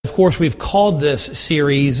of course, we've called this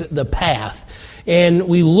series The Path. And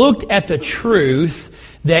we looked at the truth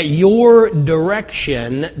that your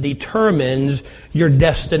direction determines your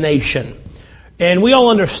destination. And we all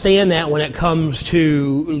understand that when it comes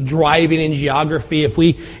to driving in geography. If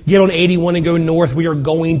we get on 81 and go north, we are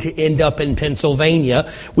going to end up in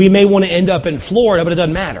Pennsylvania. We may want to end up in Florida, but it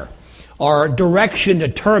doesn't matter. Our direction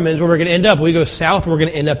determines where we're going to end up. If we go south, we're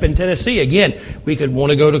going to end up in Tennessee. Again, we could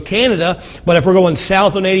want to go to Canada, but if we're going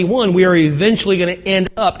south on 81, we are eventually going to end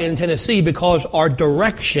up in Tennessee because our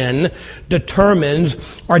direction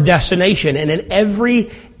determines our destination. And in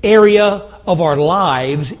every area of our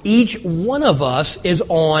lives, each one of us is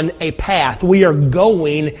on a path. We are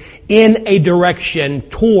going in a direction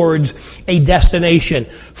towards a destination,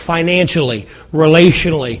 financially,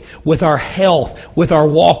 relationally, with our health, with our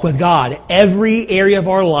walk with God. Every area of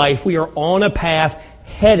our life, we are on a path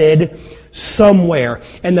headed somewhere.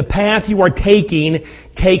 And the path you are taking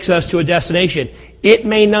takes us to a destination. It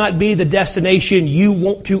may not be the destination you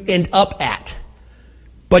want to end up at,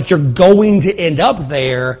 but you're going to end up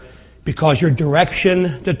there because your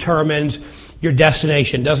direction determines your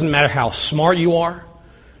destination. Doesn't matter how smart you are.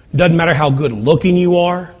 Doesn't matter how good looking you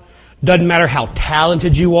are. Doesn't matter how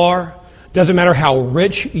talented you are. Doesn't matter how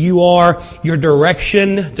rich you are. Your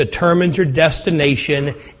direction determines your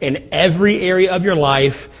destination in every area of your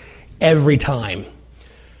life, every time.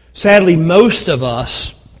 Sadly, most of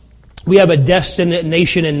us, we have a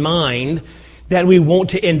destination in mind that we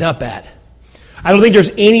want to end up at. I don't think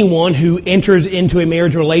there's anyone who enters into a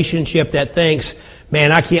marriage relationship that thinks,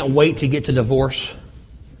 man, I can't wait to get to divorce.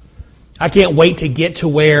 I can't wait to get to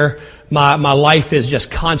where my life is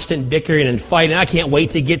just constant bickering and fighting. I can't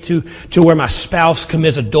wait to get to where my spouse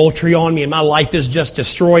commits adultery on me and my life is just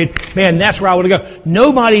destroyed. Man, that's where I want to go.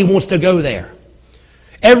 Nobody wants to go there.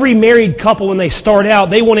 Every married couple, when they start out,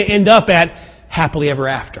 they want to end up at happily ever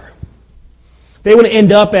after. They want to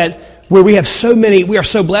end up at where we are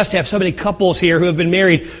so blessed to have so many couples here who have been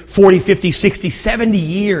married 40, 50, 60, 70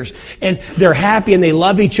 years. And they're happy and they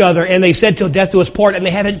love each other and they said till death do us part and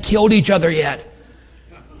they haven't killed each other yet.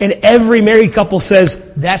 And every married couple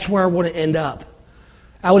says, that's where I want to end up.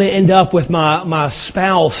 I want to end up with my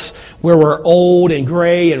spouse where we're old and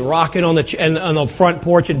gray and rocking on the front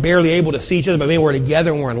porch and barely able to see each other. But man, we're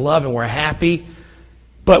together and we're in love and we're happy.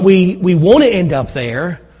 But we want to end up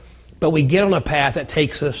there. But we get on a path that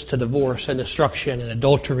takes us to divorce and destruction and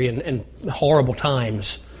adultery and horrible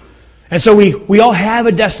times. And so we all have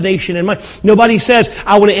a destination in mind. Nobody says,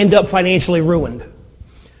 I want to end up financially ruined.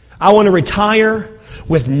 I want to retire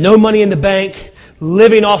with no money in the bank,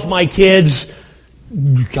 living off my kids.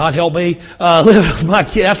 God help me. Living off my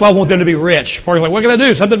kids. That's why I want them to be rich. Party's like, what can I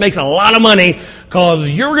do? Something that makes a lot of money because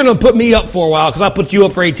you're going to put me up for a while because I put you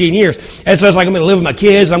up for 18 years. And so it's like I'm going to live with my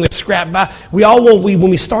kids. I'm going to scrap by. When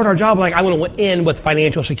we start our job, like I want to end with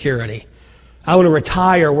financial security. I want to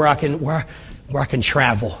retire where I can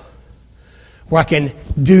travel, where I can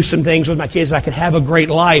do some things with my kids. I can have a great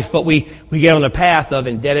life. But we get on the path of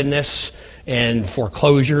indebtedness and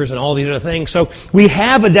foreclosures and all these other things. So we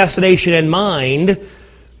have a destination in mind,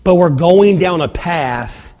 but we're going down a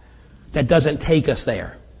path that doesn't take us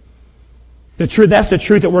there. That's the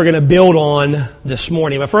truth that we're going to build on this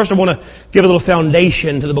morning. But first I want to give a little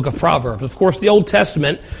foundation to the book of Proverbs. Of course, the Old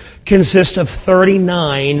Testament consists of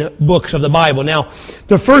 39 books of the Bible. Now,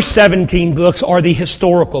 the first 17 books are the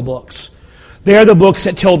historical books. They're the books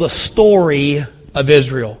that tell the story of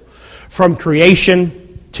Israel. From creation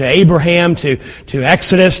to Abraham, to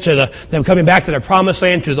Exodus, to them coming back to their promised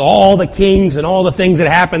land, to all the kings and all the things that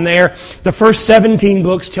happened there. The first 17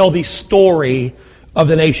 books tell the story of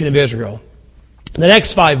the nation of Israel. The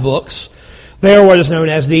next 5 books, they are what is known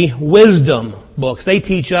as the wisdom books. They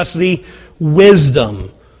teach us the wisdom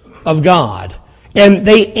of God. And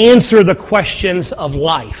they answer the questions of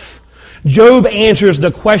life. Job answers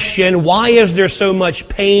the question, why is there so much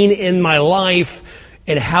pain in my life,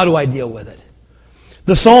 and how do I deal with it?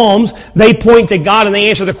 The Psalms, they point to God and they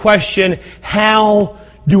answer the question, how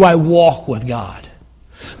do I walk with God?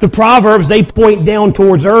 The Proverbs, they point down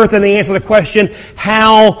towards earth and they answer the question,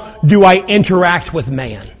 how do I interact with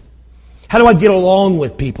man? How do I get along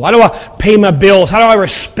with people? How do I pay my bills? How do I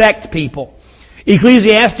respect people?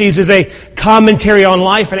 Ecclesiastes is a commentary on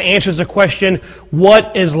life and answers the question,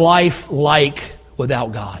 what is life like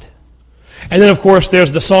without God? And then, of course,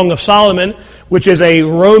 there's the Song of Solomon, which is a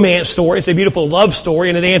romance story. It's a beautiful love story,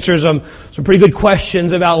 and it answers some pretty good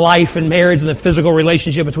questions about life and marriage and the physical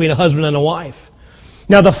relationship between a husband and a wife.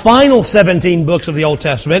 Now, the final 17 books of the Old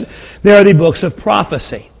Testament, they are the books of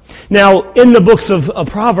prophecy. Now, in the books of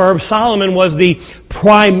Proverbs, Solomon was the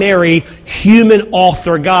primary human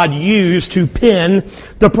author God used to pen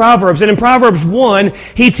the Proverbs. And in Proverbs 1,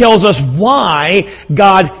 he tells us why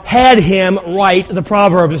God had him write the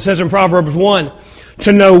Proverbs. It says in Proverbs 1,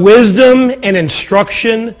 to know wisdom and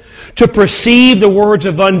instruction, to perceive the words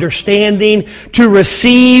of understanding, to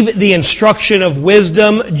receive the instruction of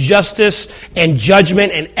wisdom, justice, and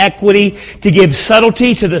judgment and equity, to give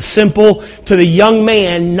subtlety to the simple, to the young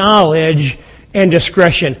man, knowledge and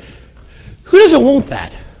discretion. Who doesn't want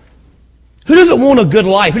that? Who doesn't want a good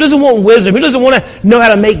life? Who doesn't want wisdom? Who doesn't want to know how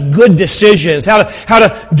to make good decisions? How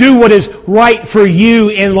to do what is right for you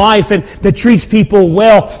in life and that treats people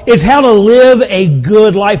well? It's how to live a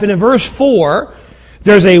good life. And in verse 4,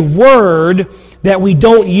 there's a word that we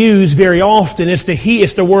don't use very often. It's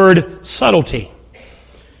the word subtlety.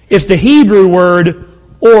 It's the Hebrew word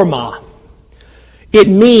orma. It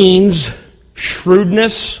means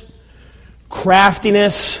shrewdness,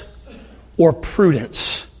 craftiness, or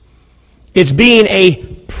prudence. It's being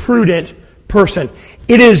a prudent person.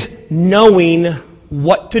 It is knowing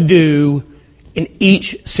what to do in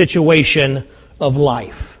each situation of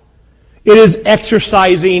life. It is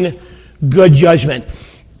exercising good judgment.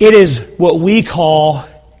 It is what we call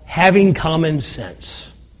having common sense.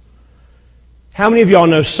 How many of y'all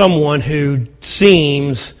know someone who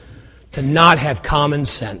seems to not have common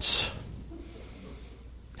sense?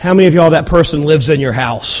 How many of y'all that person lives in your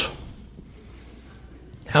house?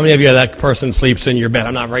 How many of you that person sleeps in your bed?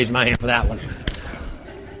 I'm not raising my hand for that one.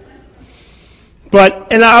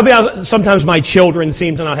 And I'll be honest, sometimes my children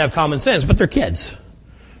seem to not have common sense, but they're kids.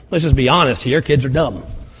 Let's just be honest here. Kids are dumb.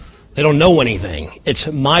 They don't know anything. It's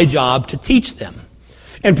my job to teach them.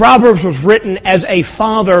 And Proverbs was written as a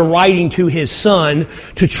father writing to his son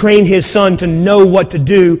to train his son to know what to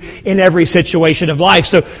do in every situation of life.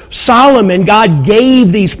 So Solomon, God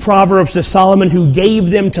gave these Proverbs to Solomon, who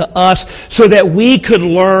gave them to us so that we could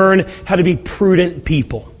learn how to be prudent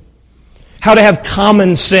people, how to have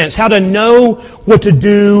common sense, how to know what to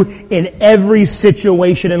do in every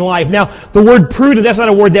situation in life. Now, the word prudent, that's not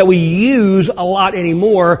a word that we use a lot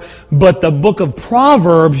anymore, but the book of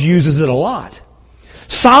Proverbs uses it a lot.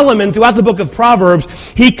 Solomon, throughout the book of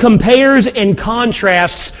Proverbs, he compares and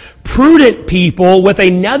contrasts prudent people with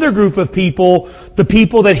another group of people, the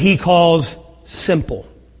people that he calls simple.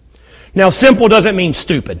 Now, simple doesn't mean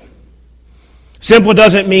stupid. Simple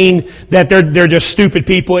doesn't mean that they're just stupid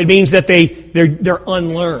people. It means that they're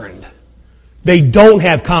unlearned. They don't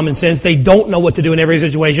have common sense. They don't know what to do in every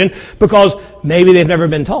situation because maybe they've never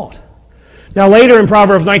been taught. Now, later in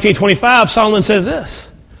Proverbs 19:25, Solomon says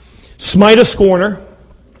this: smite a scorner,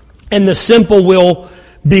 and the simple will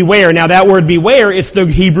beware. Now that word beware, it's the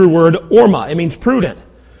Hebrew word orma. It means prudent.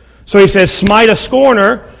 So he says, smite a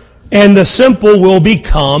scorner, and the simple will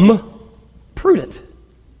become prudent.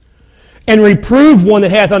 And reprove one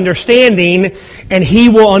that hath understanding, and he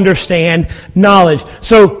will understand knowledge.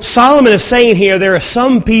 So Solomon is saying here, there are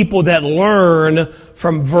some people that learn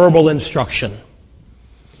from verbal instruction.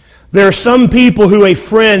 There are some people who a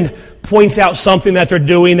friend points out something that they're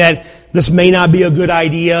doing that this may not be a good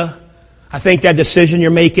idea. I think that decision you're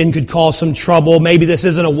making could cause some trouble. Maybe this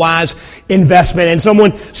isn't a wise investment. And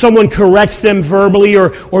someone corrects them verbally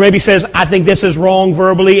or maybe says, I think this is wrong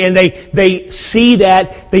verbally. And they see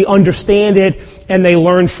that, they understand it, and they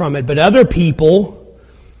learn from it. But other people,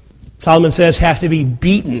 Solomon says, have to be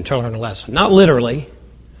beaten to learn a lesson. Not literally.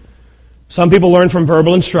 Some people learn from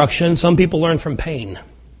verbal instruction. Some people learn from pain.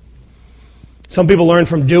 Some people learn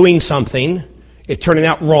from doing something, it turning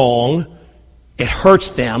out wrong, it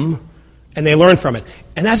hurts them, and they learn from it.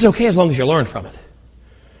 And that's okay as long as you learn from it.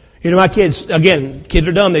 You know, my kids, again, kids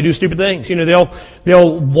are dumb. They do stupid things. You know,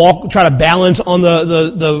 they'll walk, try to balance on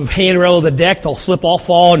the handrail of the deck. They'll slip off,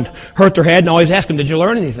 fall, and hurt their head. And I always ask them, did you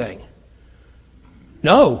learn anything?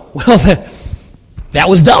 No. Well, that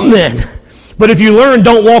was dumb then. But if you learn,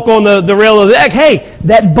 don't walk on the rail of the deck. Hey,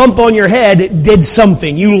 that bump on your head did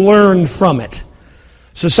something. You learned from it.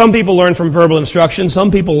 So some people learn from verbal instruction.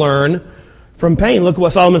 Some people learn from pain. Look at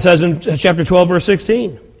what Solomon says in chapter 12, verse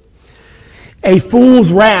 16. A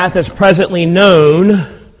fool's wrath is presently known,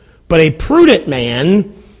 but a prudent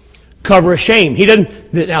man covereth shame.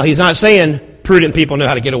 Now, he's not saying prudent people know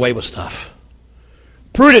how to get away with stuff.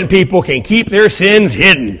 Prudent people can keep their sins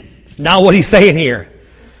hidden. It's not what he's saying here.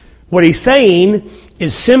 What he's saying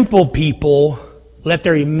is simple people let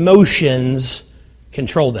their emotions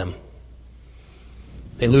control them.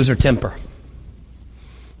 They lose their temper.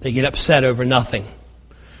 They get upset over nothing.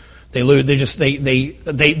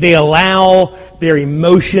 They allow their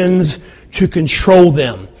emotions to control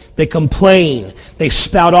them. They complain. They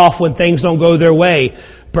spout off when things don't go their way.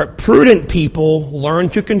 But prudent people learn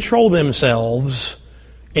to control themselves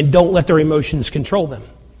and don't let their emotions control them.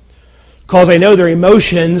 Because they know their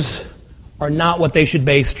emotions are not what they should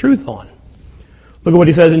base truth on. Look at what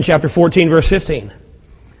he says in chapter 14, verse 15.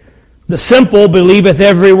 The simple believeth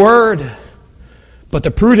every word, but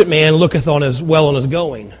the prudent man looketh on his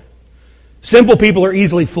going. Simple people are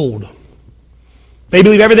easily fooled. They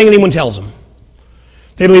believe everything anyone tells them.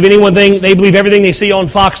 They believe everything they see on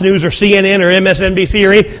Fox News or CNN or MSNBC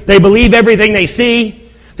or anything. They believe everything they see.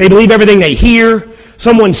 They believe everything they hear.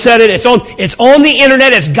 Someone said it. It's on the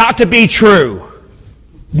internet. It's got to be true.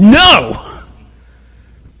 No!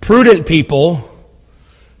 Prudent people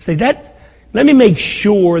say that. Let me make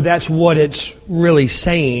sure that's what it's really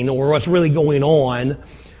saying or what's really going on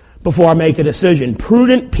before I make a decision.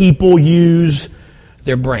 Prudent people use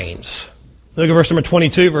their brains. Look at verse number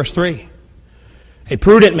 22, verse 3. A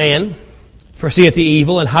prudent man foreseeth the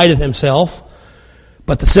evil and hideth himself,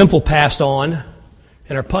 but the simple pass on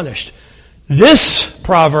and are punished. This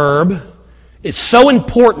proverb is so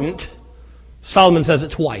important, Solomon says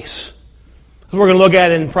it twice. That's what we're going to look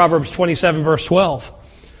at in Proverbs 27, verse 12.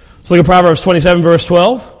 Let's look at Proverbs 27, verse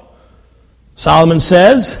 12. Solomon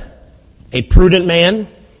says, a prudent man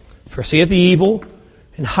foreseeth the evil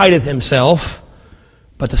and hideth himself,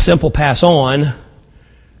 but the simple pass on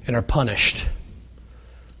and are punished.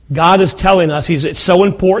 God is telling us, it's so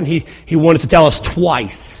important, he wanted to tell us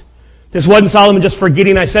twice. This wasn't Solomon just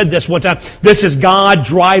forgetting I said this one time. This is God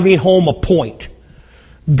driving home a point.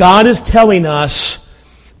 God is telling us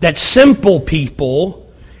that simple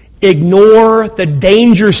people ignore the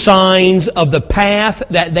danger signs of the path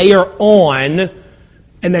that they are on,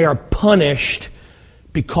 and they are punished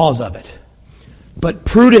because of it. But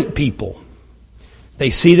prudent people, they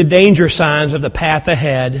see the danger signs of the path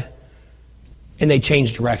ahead, and they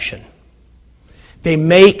change direction. They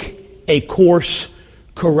make a course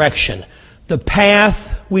correction. The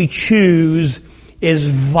path we choose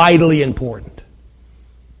is vitally important.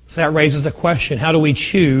 So that raises the question, how do we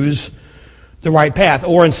choose the right path?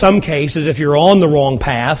 Or in some cases, if you're on the wrong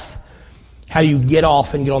path, how do you get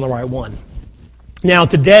off and get on the right one? Now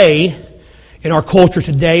today, in our culture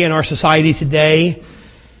today, in our society today,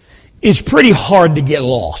 it's pretty hard to get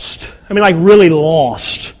lost. I mean, like really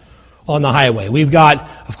lost on the highway. We've got,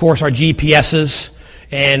 of course, our GPSs,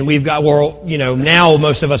 and we've got, now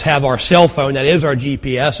most of us have our cell phone that is our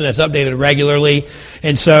GPS, and it's updated regularly.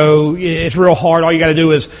 And so it's real hard. All you got to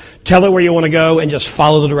do is tell it where you want to go and just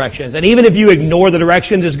follow the directions. And even if you ignore the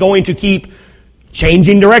directions, it's going to keep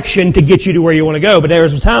changing direction to get you to where you want to go. But there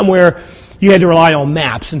was a time where you had to rely on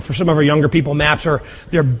maps, and for some of our younger people,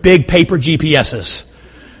 they're big paper GPSs.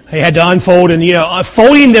 They had to unfold, and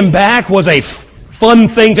folding them back was a fun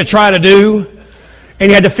thing to try to do. And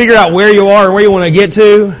you had to figure out where you are or where you want to get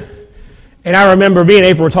to. And I remember me and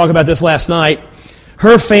April were talking about this last night.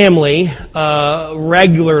 Her family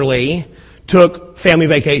regularly took family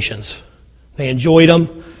vacations. They enjoyed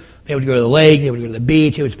them. They would go to the lake. They would go to the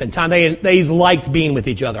beach. They would spend time. They liked being with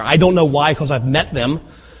each other. I don't know why, because I've met them.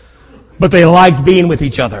 But they liked being with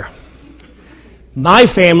each other. My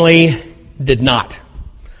family did not.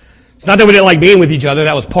 It's not that we didn't like being with each other.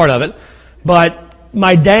 That was part of it. But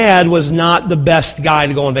my dad was not the best guy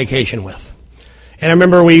to go on vacation with. And I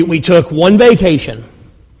remember we took one vacation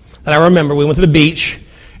that I remember. We went to the beach,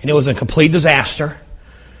 and it was a complete disaster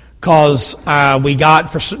because we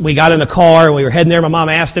got in the car, and we were heading there. My mom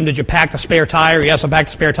asked him, did you pack the spare tire? Yes, I packed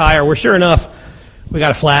the spare tire. Well, sure enough, we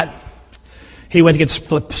got a flat. He went to get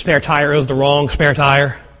the spare tire. It was the wrong spare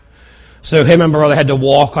tire. So him and my brother had to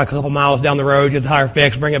walk like a couple miles down the road, get the tire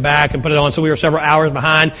fixed, bring it back, and put it on. So we were several hours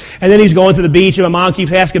behind. And then he's going to the beach, and my mom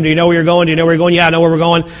keeps asking him, do you know where you're going? Do you know where you're going? Yeah, I know where we're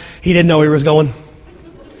going. He didn't know where he was going.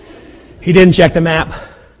 He didn't check the map.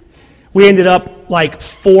 We ended up like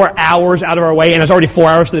 4 hours out of our way, and it's already 4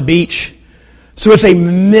 hours to the beach. So it's a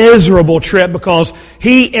miserable trip because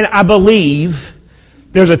and I believe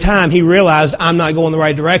there's a time he realized I'm not going the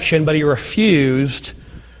right direction, but he refused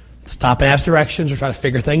to stop and ask directions or try to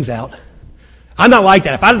figure things out. I'm not like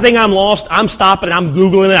that. If I think I'm lost, I'm stopping, I'm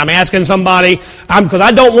Googling it, I'm asking somebody, because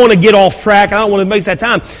I don't want to get off track, I don't want to waste that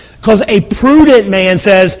time. Because a prudent man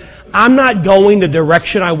says, I'm not going the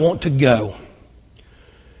direction I want to go.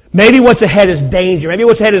 Maybe what's ahead is danger. Maybe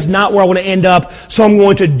what's ahead is not where I want to end up, so I'm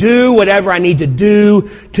going to do whatever I need to do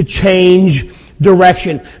to change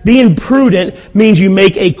direction. Being prudent means you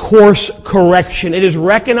make a course correction. It is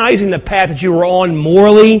recognizing the path that you are on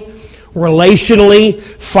morally, relationally,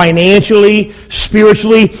 financially,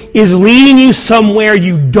 spiritually, is leading you somewhere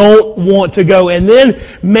you don't want to go, and then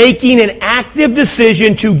making an active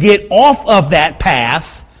decision to get off of that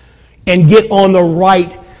path and get on the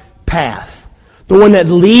right path. the one that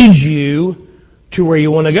leads you to where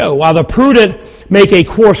you want to go. While the prudent make a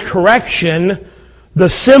course correction, the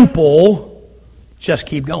simple just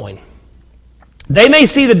keep going. They may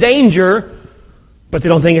see the danger, but they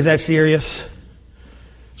don't think it's that serious.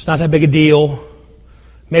 It's not that big a deal.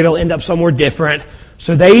 Maybe it'll end up somewhere different.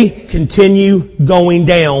 So they continue going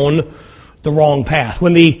down the wrong path.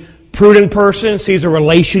 When the prudent person sees a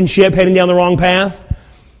relationship heading down the wrong path,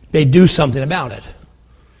 they do something about it.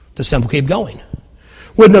 The simple keep going.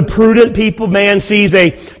 When the prudent man sees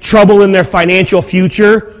a trouble in their financial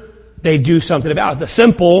future, they do something about it. The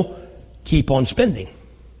simple keep on spending.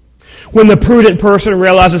 When the prudent person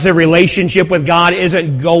realizes their relationship with God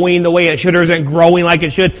isn't going the way it should or isn't growing like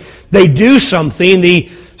it should, they do something.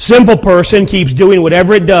 The simple person keeps doing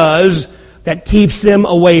whatever it does that keeps them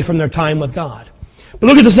away from their time with God. But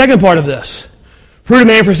look at the second part of this. Prudent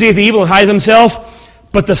man foreseeth the evil and hideth himself,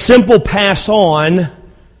 but the simple pass on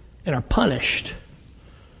and are punished.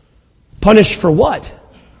 Punished for what?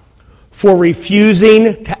 For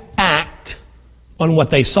refusing to act on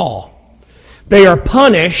what they saw. They are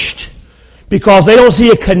punished because they don't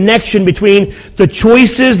see a connection between the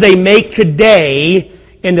choices they make today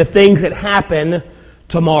and the things that happen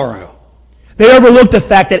tomorrow. They overlook the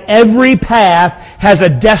fact that every path has a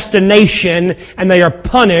destination and they are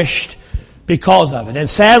punished because of it. And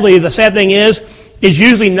sadly, the sad thing is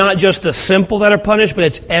usually not just the simple that are punished, but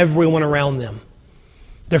it's everyone around them.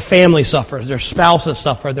 Their family suffers, their spouses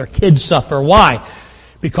suffer, their kids suffer. Why?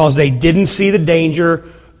 Because they didn't see the danger,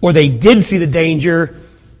 or they did see the danger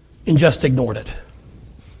and just ignored it.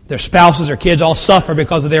 Their spouses or kids all suffer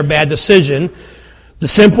because of their bad decision. The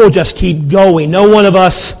simple just keep going. None of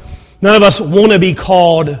us want to be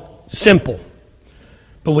called simple.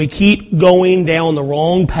 But we keep going down the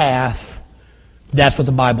wrong path. That's what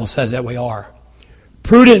the Bible says that we are.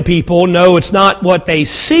 Prudent people know it's not what they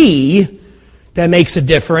see that makes a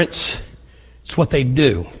difference. It's what they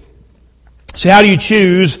do. So how do you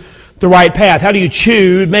choose the right path? How do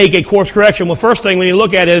you make a course correction? Well, first thing we need to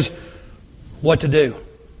look at is what to do.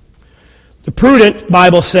 The prudent,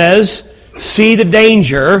 Bible says, see the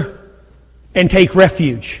danger and take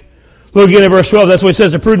refuge. Look again at verse 12. That's what it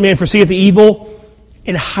says. The prudent man foreseeth the evil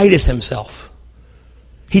and hideth himself.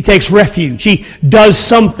 He takes refuge. He does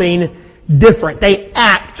something different. They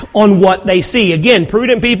act on what they see. Again,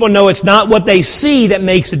 prudent people know it's not what they see that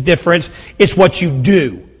makes a difference. It's what you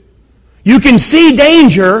do. You can see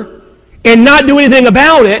danger and not do anything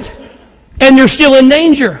about it, and you're still in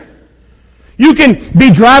danger. You can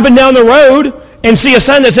be driving down the road and see a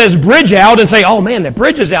sign that says bridge out and say, oh man, the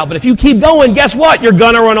bridge is out. But if you keep going, guess what? You're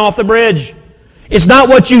going to run off the bridge. It's not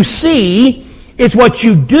what you see, it's what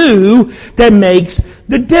you do that makes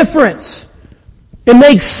the difference. It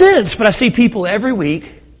makes sense, but I see people every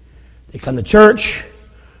week. They come to church,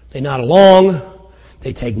 they nod along,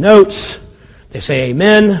 they take notes, they say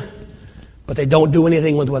amen, but they don't do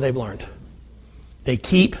anything with what they've learned. They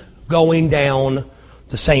keep going down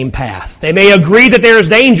the same path. They may agree that there is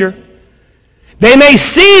danger. They may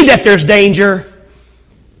see that there's danger,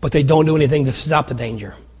 but they don't do anything to stop the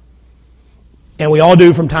danger. And we all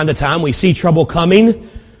do from time to time. We see trouble coming,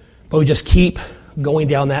 but we just keep going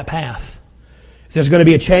down that path. If there's going to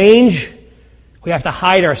be a change, we have to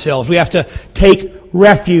hide ourselves. We have to take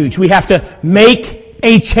refuge. We have to make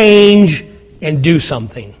a change and do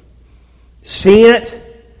something. Seeing it,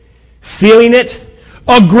 feeling it,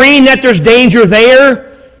 agreeing that there's danger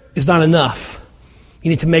there is not enough. You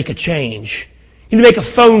need to make a change. You need to make a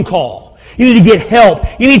phone call. You need to get help.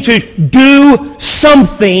 You need to do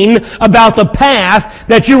something about the path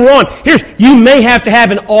that you're on. You may have to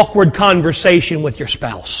have an awkward conversation with your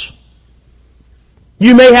spouse.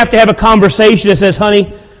 You may have to have a conversation that says,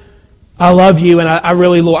 honey, I love you and I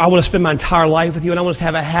want to spend my entire life with you and I want us to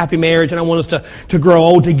have a happy marriage and I want us to grow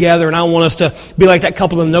old together and I want us to be like that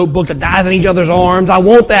couple in the Notebook that dies in each other's arms. I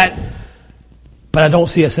want that. But I don't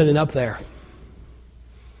see us ending up there.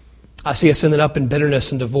 I see us ending up in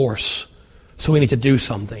bitterness and divorce. So we need to do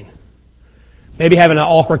something. Maybe having an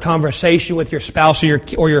awkward conversation with your spouse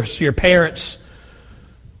or your parents,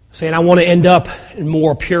 saying, I want to end up in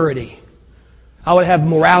more purity. I want to have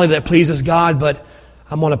morality that pleases God, but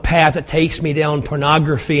I'm on a path that takes me down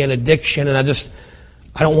pornography and addiction, and I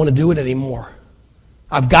don't want to do it anymore.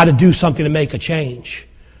 I've got to do something to make a change.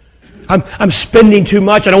 I'm spending too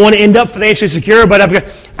much. I don't want to end up financially secure, but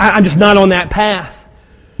I'm just not on that path.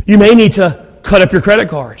 You may need to cut up your credit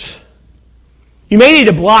cards. You may need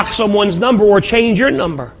to block someone's number or change your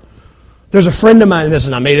number. There's a friend of mine, this is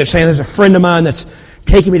not me, they're saying there's a friend of mine that's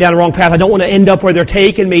taking me down the wrong path. I don't want to end up where they're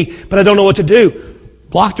taking me, but I don't know what to do.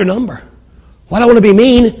 Block their number. Why do I want to be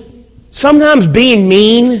mean? Sometimes being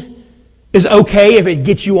mean is okay if it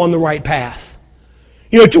gets you on the right path.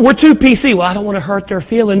 You know, we're too PC. Well, I don't want to hurt their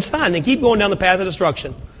feelings. Fine, then keep going down the path of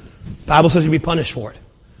destruction. The Bible says you'll be punished for it.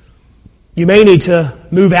 You may need to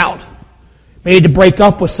move out. You may need to break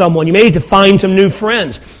up with someone. You may need to find some new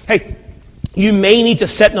friends. Hey, you may need to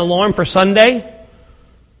set an alarm for Sunday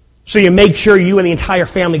so you make sure you and the entire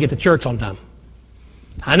family get to church on time.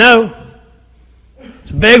 I know.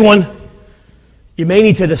 It's a big one. You may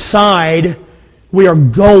need to decide we are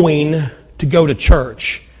going to go to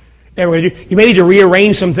church. You may need to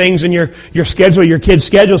rearrange some things in your schedule, your kids'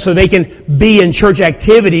 schedule, so they can be in church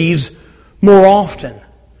activities more often.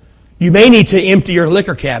 You may need to empty your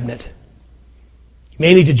liquor cabinet. You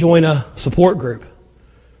may need to join a support group.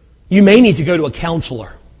 You may need to go to a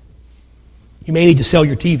counselor. You may need to sell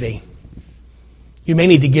your TV. You may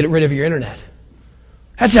need to get rid of your internet.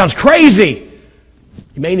 That sounds crazy.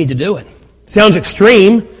 You may need to do it. Sounds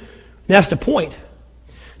extreme. That's the point.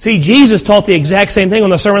 See, Jesus taught the exact same thing on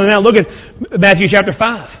the Sermon on the Mount. Look at Matthew chapter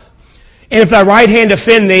 5. And if thy right hand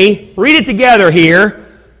offend thee, read it together here,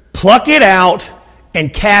 pluck it out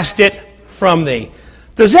and cast it from thee.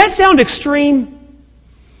 Does that sound extreme?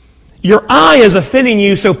 Your eye is offending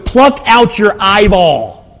you, so pluck out your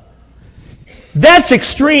eyeball. That's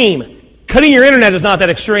extreme. Cutting your internet is not that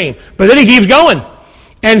extreme. But then he keeps going.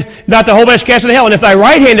 And not the whole bunch cast into hell. And if thy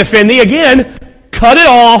right hand offend thee, again, cut it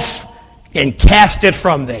off and cast it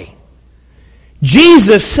from thee.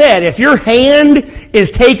 Jesus said, if your hand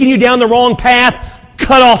is taking you down the wrong path,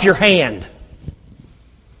 cut off your hand.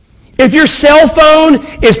 If your cell phone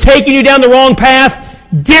is taking you down the wrong path,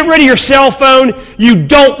 get rid of your cell phone. You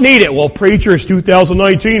don't need it. Well, preacher, it's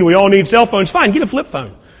 2019. We all need cell phones. Fine, get a flip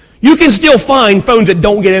phone. You can still find phones that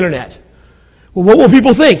don't get internet. Well, what will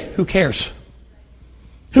people think? Who cares?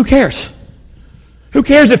 Who cares? Who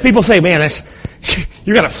cares if people say, man,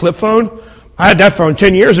 you got a flip phone? I had that phone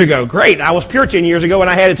 10 years ago. Great. I was pure 10 years ago and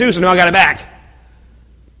I had it too, so now I got it back.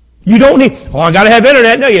 You don't need, I got to have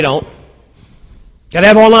internet. No, you don't. Got to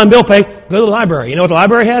have online bill pay. Go to the library. You know what the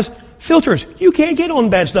library has? Filters. You can't get on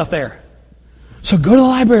bad stuff there. So go to the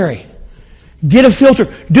library. Get a filter.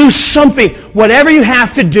 Do something. Whatever you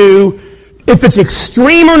have to do, if it's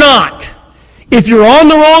extreme or not, if you're on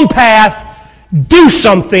the wrong path, do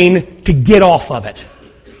something to get off of it.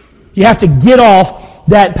 You have to get off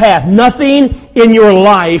that path. Nothing in your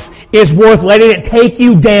life is worth letting it take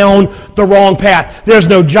you down the wrong path. There's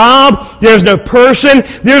no job, there's no person,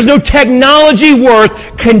 there's no technology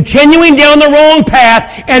worth continuing down the wrong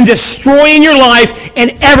path and destroying your life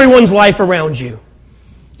and everyone's life around you.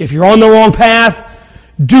 If you're on the wrong path,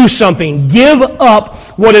 do something. Give up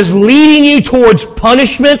what is leading you towards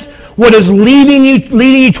punishment, what is leading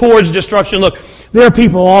you towards destruction. Look, there are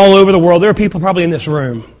people all over the world, there are people probably in this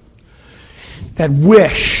room that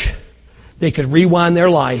wish they could rewind their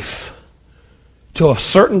life to a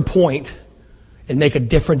certain point and make a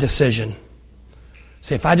different decision.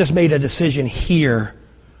 Say, if I just made a decision here,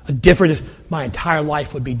 my entire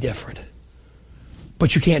life would be different.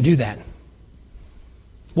 But you can't do that.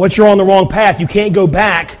 Once you're on the wrong path, you can't go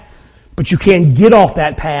back, but you can get off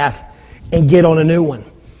that path and get on a new one.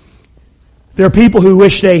 There are people who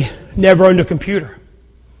wish they never owned a computer.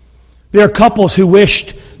 There are couples who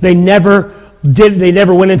wished they never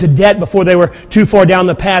went into debt before they were too far down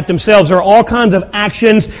the path themselves. There are all kinds of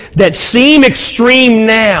actions that seem extreme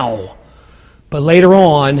now, but later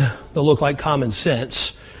on, they'll look like common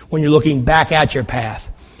sense when you're looking back at your path.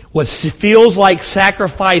 What feels like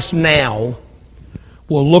sacrifice now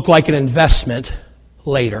will look like an investment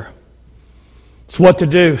later. It's what to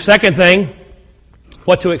do. Second thing,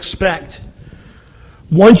 what to expect.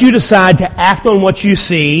 Once you decide to act on what you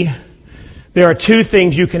see, there are two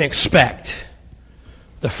things you can expect.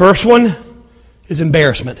 The first one is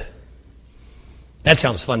embarrassment. That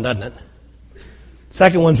sounds fun, doesn't it?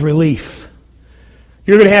 Second one's relief.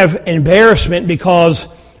 You're going to have embarrassment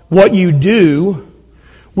because what you do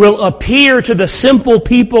will appear to the simple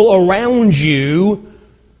people around you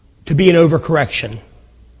to be an overcorrection,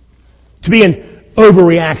 to be an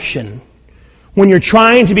overreaction. When you're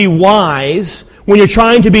trying to be wise, when you're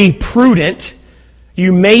trying to be prudent,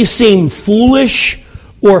 you may seem foolish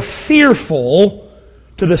or fearful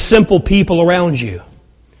to the simple people around you.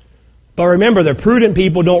 But remember, the prudent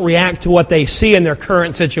people don't react to what they see in their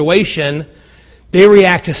current situation. They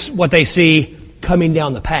react to what they see coming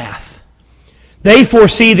down the path. They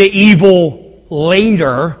foresee the evil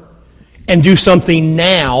later and do something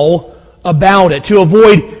now about it to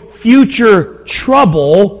avoid future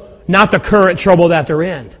trouble, not the current trouble that they're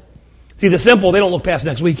in. See, the simple, they don't look past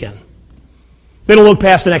next weekend. They don't look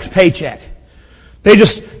past the next paycheck.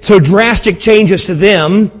 So drastic changes to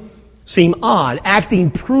them seem odd.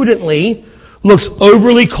 Acting prudently looks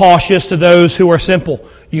overly cautious to those who are simple.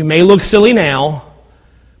 You may look silly now,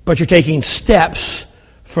 but you're taking steps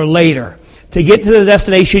for later. To get to the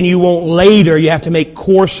destination you want later, you have to make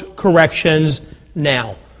course corrections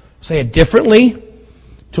now. Say it differently.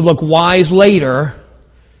 To look wise later,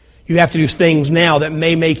 you have to do things now that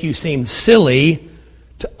may make you seem silly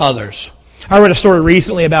to others. I read a story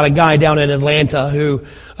recently about a guy down in Atlanta who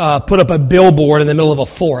put up a billboard in the middle of a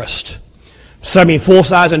forest. So, I mean,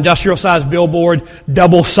 full-size, industrial-size billboard,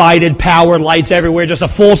 double-sided, powered, lights everywhere, just a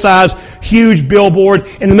full-size, huge billboard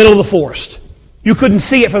in the middle of the forest. You couldn't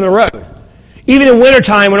see it from the road. Even in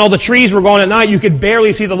wintertime, when all the trees were gone at night, you could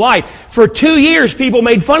barely see the light. For 2 years, people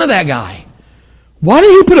made fun of that guy. Why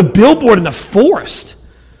did he put a billboard in the forest?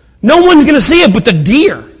 No one's going to see it but the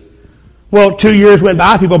deer. Well, 2 years went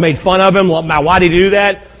by, people made fun of him. Why did he do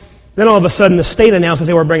that? Then all of a sudden, the state announced that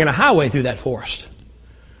they were bringing a highway through that forest.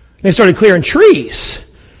 They started clearing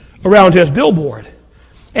trees around his billboard.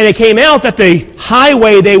 And it came out that the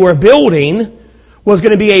highway they were building was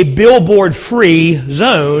going to be a billboard-free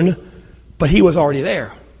zone, but he was already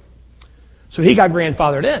there. So he got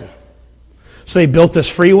grandfathered in. So they built this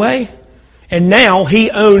freeway, and now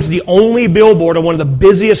he owns the only billboard on one of the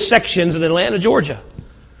busiest sections in Atlanta, Georgia.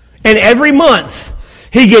 And every month,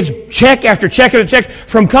 he gets check after check after check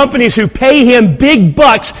from companies who pay him big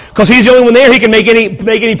bucks, because he's the only one there, he can make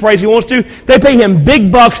any price he wants to. They pay him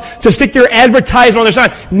big bucks to stick their advertisement on their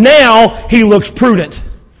sign. Now he looks prudent.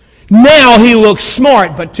 Now he looks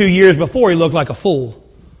smart, but 2 years before he looked like a fool.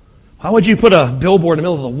 Why would you put a billboard in the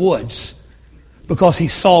middle of the woods? Because he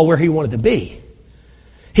saw where he wanted to be.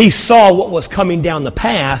 He saw what was coming down the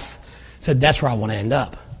path, said, that's where I want to end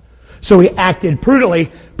up. So he acted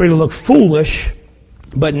prudently, but he looked foolish.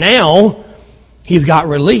 But now he's got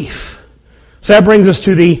relief. So that brings us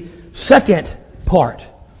to the second part.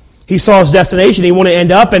 He saw his destination. He wanted to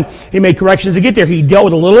end up, and he made corrections to get there. He dealt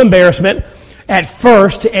with a little embarrassment at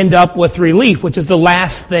first to end up with relief, which is the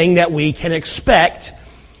last thing that we can expect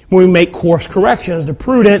when we make course corrections. The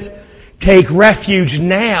prudent take refuge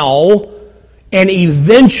now and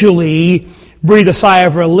eventually breathe a sigh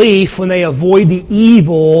of relief when they avoid the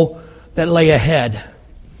evil that lay ahead.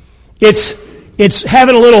 It's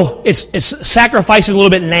having a little, it's sacrificing a little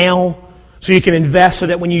bit now so you can invest so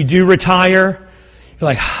that when you do retire, you're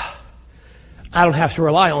like, I don't have to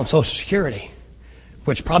rely on Social Security,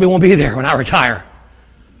 which probably won't be there when I retire.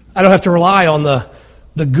 I don't have to rely on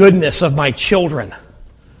the goodness of my children,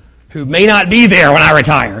 who may not be there when I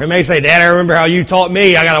retire. They may say, Dad, I remember how you taught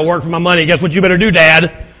me I got to work for my money. Guess what you better do,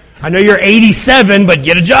 Dad? I know you're 87, but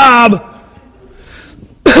get a job.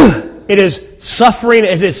 It is suffering,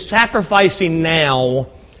 it is sacrificing now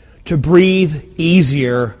to breathe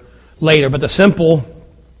easier later. But the simple,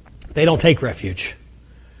 they don't take refuge.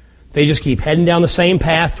 They just keep heading down the same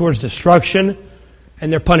path towards destruction,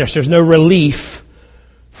 and they're punished. There's no relief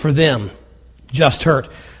for them, just hurt.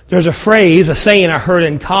 There's a phrase, a saying I heard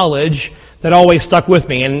in college that always stuck with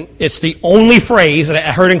me, and it's the only phrase that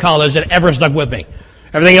I heard in college that ever stuck with me.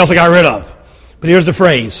 Everything else I got rid of. But here's the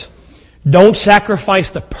phrase. Don't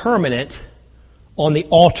sacrifice the permanent on the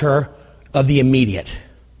altar of the immediate.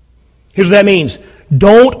 Here's what that means.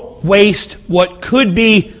 Don't waste what could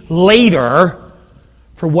be later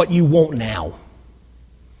for what you want now.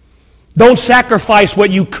 Don't sacrifice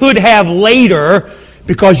what you could have later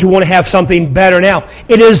because you want to have something better now.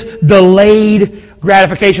 It is delayed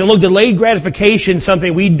gratification. Look, delayed gratification is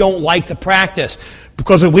something we don't like to practice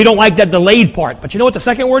because we don't like that delayed part. But you know what the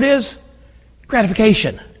second word is?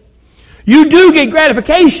 Gratification. You do get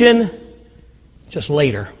gratification, just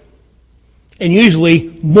later. And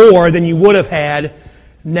usually more than you would have had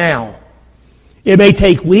now. It may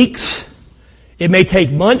take weeks. It may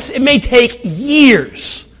take months. It may take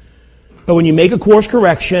years. But when you make a course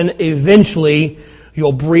correction, eventually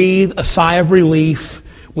you'll breathe a sigh of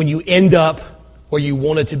relief when you end up where you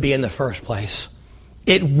wanted to be in the first place.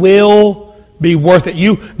 It will be worth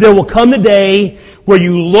it. There will come the day where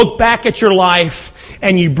you look back at your life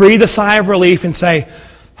and you breathe a sigh of relief and say,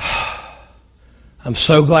 I'm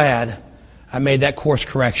so glad I made that course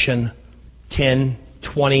correction 10,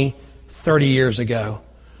 20, 30 years ago,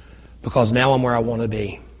 because now I'm where I want to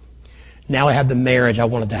be. Now I have the marriage I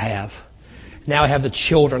wanted to have. Now I have the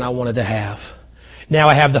children I wanted to have. Now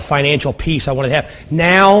I have the financial peace I wanted to have.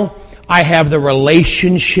 Now I have the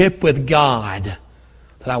relationship with God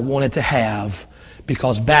that I wanted to have,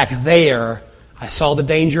 because back there I saw the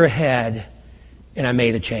danger ahead and I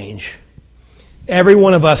made a change. Every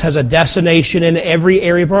one of us has a destination in every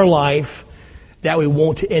area of our life that we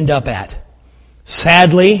want to end up at.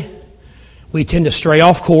 Sadly, we tend to stray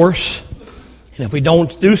off course and And if we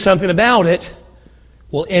don't do something about it,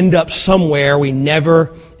 we'll end up somewhere we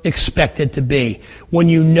never expected to be. When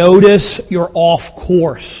you notice you're off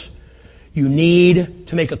course, you need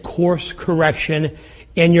to make a course correction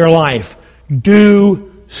in your life.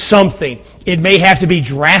 Do something. It may have to be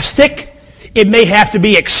drastic. It may have to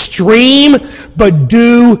be extreme, but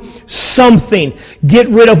do something. Get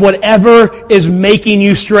rid of whatever is making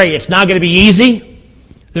you stray. It's not going to be easy.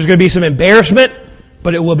 There's going to be some embarrassment,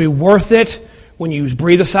 but it will be worth it when you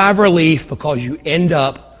breathe a sigh of relief because you end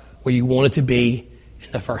up where you wanted to be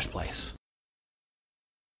in the first place.